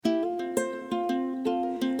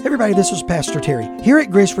Everybody, this is Pastor Terry. Here at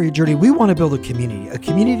Grace for Your Journey, we want to build a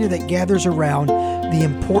community that gathers around the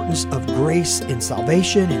importance of grace and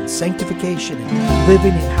salvation and sanctification and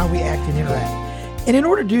living and how we act and interact. And in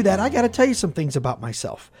order to do that, I got to tell you some things about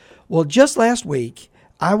myself. Well, just last week,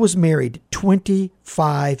 I was married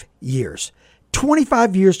 25 years.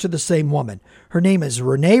 25 years to the same woman. Her name is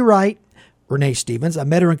Renee Stevens. I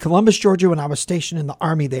met her in Columbus, Georgia when I was stationed in the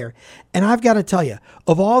Army there. And I've got to tell you,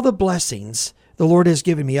 of all the blessings the Lord has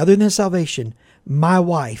given me, other than salvation, my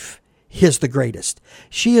wife is the greatest.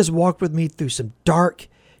 She has walked with me through some dark,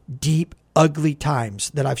 deep, ugly times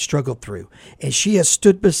that I've struggled through. And she has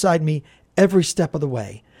stood beside me every step of the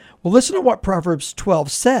way. Well, listen to what Proverbs 12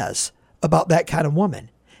 says about that kind of woman.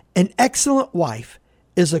 An excellent wife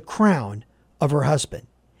is a crown of her husband,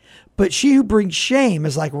 but she who brings shame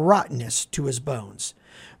is like rottenness to his bones.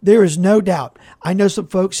 There is no doubt. I know some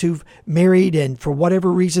folks who've married and for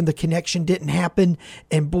whatever reason the connection didn't happen,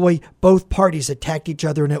 and boy, both parties attacked each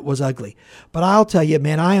other and it was ugly. But I'll tell you,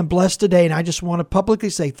 man, I am blessed today, and I just want to publicly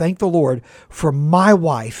say thank the Lord for my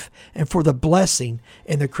wife and for the blessing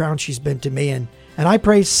and the crown she's been to me. And I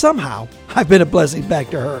pray somehow I've been a blessing back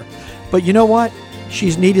to her. But you know what?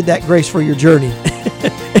 She's needed that grace for your journey,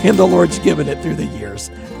 and the Lord's given it through the years.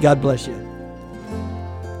 God bless you.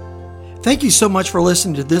 Thank you so much for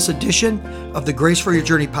listening to this edition of the Grace for Your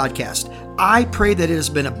Journey podcast. I pray that it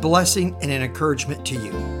has been a blessing and an encouragement to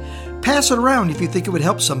you. Pass it around if you think it would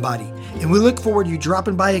help somebody, and we look forward to you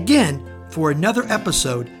dropping by again for another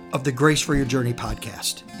episode of the Grace for Your Journey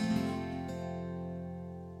podcast.